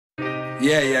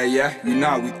Yeah, you know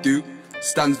how we do.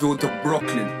 Stansville to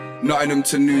Brooklyn, Nottingham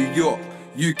to New York,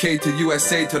 UK to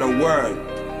USA to the world.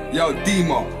 Yo,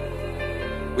 DMar,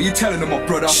 what you telling them, my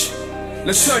brother?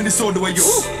 Let's turn this all the way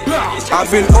up. I've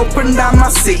been up and down my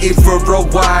city for a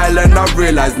while, and I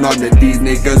realize none of these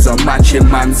niggas are matching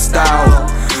man's style.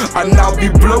 And I'll be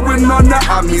blowing on the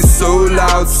army so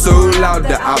loud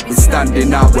that I'll be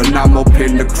standing out when I'm up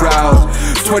in the crowd.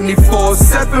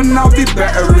 24/7 I'll be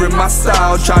better in my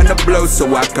style, trying to blow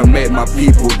so I can make my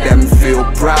people them feel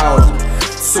proud.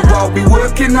 So I'll be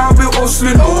working, I'll be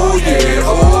hustling, oh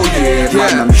yeah.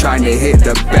 Man, I'm trying to hit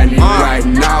the belly right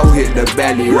now, hit the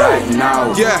belly right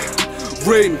now. Yeah,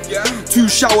 rain, two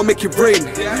shower make it rain.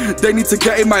 They need to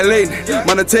get in my lane.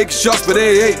 Man, I take shots but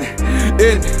they ain't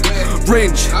in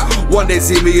range. One day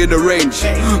see me in the range,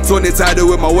 Tony Tidal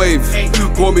with my wave.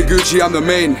 Call me Gucci, I'm the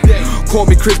main. Call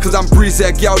me Chris cause I'm breezy,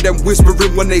 y'all them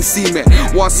whispering when they see me.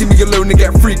 Want see me alone and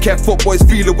get free, care fuck boys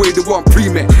feel the way they want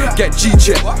pre-me. Get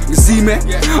G-check, you see me?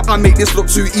 I make this look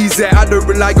too easy, I don't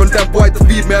rely on them boys to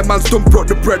feed me. Man's done brought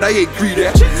the bread, I ain't greedy.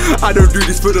 I don't do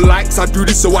this for the likes, I do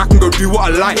this so I can go do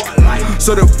what I like.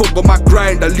 So don't fuck on my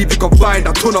grind, I leave you confined,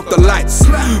 I turn off the lights.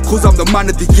 Cause I'm the man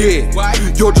of the year,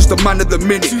 you're just the man of the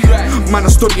minute. Man, I'm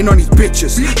stunting on these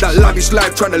bitches, that lavish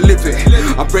life trying to live it.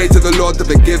 I pray to the Lord to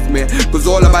forgive me, cause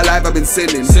all of my life I've been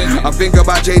sinning. I think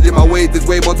about changing my ways, there's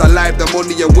way more to life than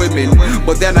money and women.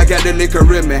 But then I get the liquor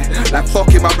in me, like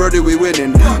fuck it, my brother, we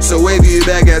winning. So wavy, you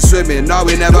better get swimming, now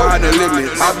we never had no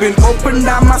limits. I've been up and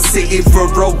down my city for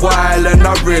a while, and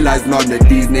I realize none of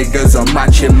these niggas are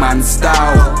matching man's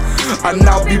style. And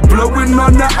I'll be blowing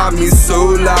on the army so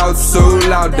loud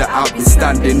that I'll be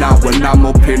standing out when I'm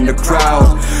up in the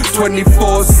crowd.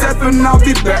 24/7 I'll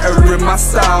be better in my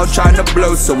style, trying to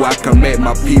blow so I can make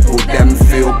my people them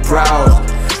feel proud.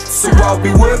 So I'll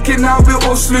be working, I'll be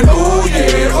hustling, oh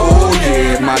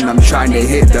yeah. Man, I'm trying to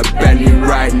hit the belly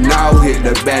right now, hit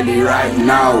the belly right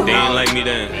now. They ain't like me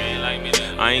then,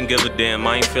 I ain't give a damn,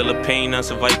 I ain't feel the pain,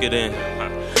 that's if I get in.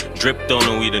 Dripped on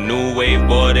them, we the new wave,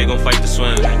 boy, they gon' fight to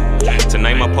swim.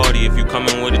 Tonight my party, if you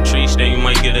coming with a treat, then you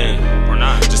might get in. Or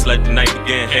not, just let the night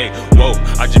begin, hey, whoa,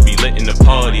 I just be lit in the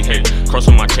party, hey. Cross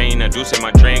on my chain, I do say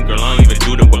my drink, girl, I don't even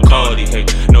do the Bacardi, hey.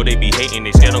 No, they be hating,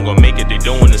 they scared I'm gon' make it, they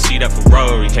don't wanna see that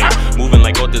Ferrari, hey. Moving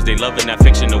like authors, they loving that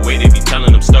fiction, the way they be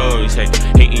telling them stories, hey.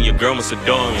 Hating your girl must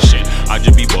adore me, shit. I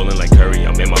just be ballin' like Curry,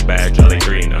 I'm in my bag, draw like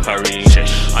 3 in a hurry, shit.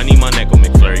 I need my neck on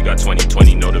McFlurry, got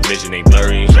 20/20, no the vision ain't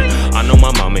blurry, shit. I know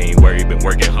my mama ain't worried, been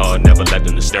working hard, never let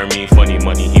them disturb me. Funny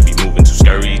money, he be moving too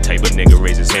scurry, type of nigga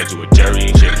raise his hand to a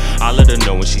jury, shit. I let her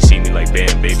know when she see me like,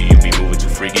 bam, baby, you be moving too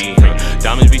freaky,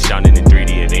 Diamonds be shining in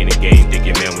 3D, it ain't a game, think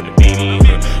your man with a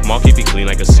beanie, Market be clean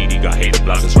like a CD, got hater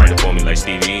blockers right up on me like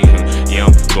Stevie, Yeah,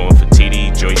 I'm going for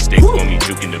TD, joystick on me,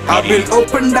 juking the PD. I've been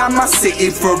up and down my city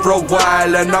for a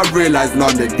while, and I realize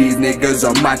none of these niggas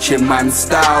are matching man's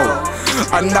style.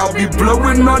 And I'll be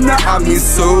blowing on the army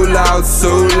so loud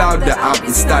that I'll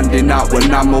be standing out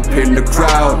when I'm up in the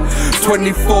crowd.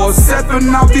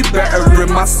 24/7 I'll be better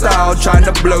in my style, trying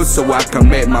to blow so I can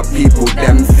make my people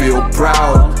them feel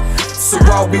proud. So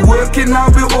I'll be working,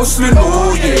 I'll be hustling,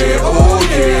 oh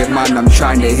yeah. Man, I'm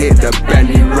trying to hit the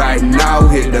belly right now,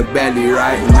 hit the belly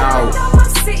right now. My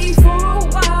city for a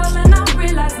while, and I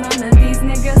realize none of these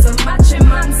niggas are matching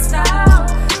man's style.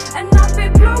 And I've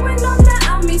been blowing on the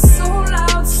army so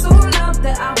loud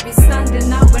that I'll be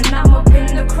standing out when I'm up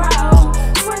in the crowd.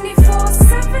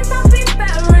 24/7 I'll be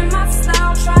better in my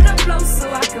style, trying to blow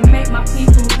so I can make my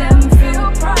people them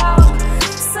feel proud.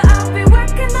 So I'll be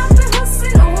working, I'll be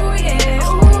hustling, oh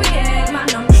yeah. Man,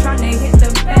 I'm trying to hit the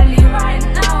belly right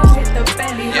now, hit the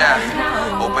belly right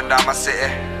now. Up and down my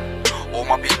city, all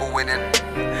my people winning,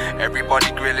 everybody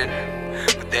grilling,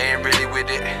 but they ain't really with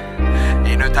it.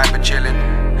 Ain't no time for chilling,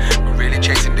 we're really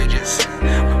chasing digits.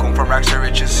 We come from rags to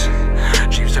riches,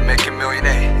 dreams to make a million,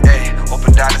 ayy. Up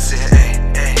and down the city,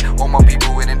 ayy. All my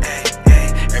people winning,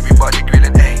 ayy. Everybody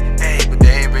grilling, ayy. But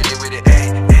they ain't really with it,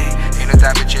 ayy. Ain't no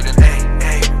time for chilling,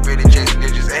 ayy. Really chasing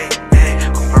digits, ayy.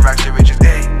 Come from rags to riches,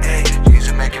 ayy. Dreams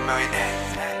to make a million, ayy.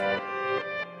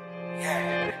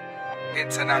 Yeah.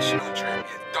 International dream,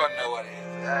 you don't know what it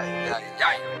is.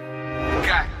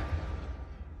 God.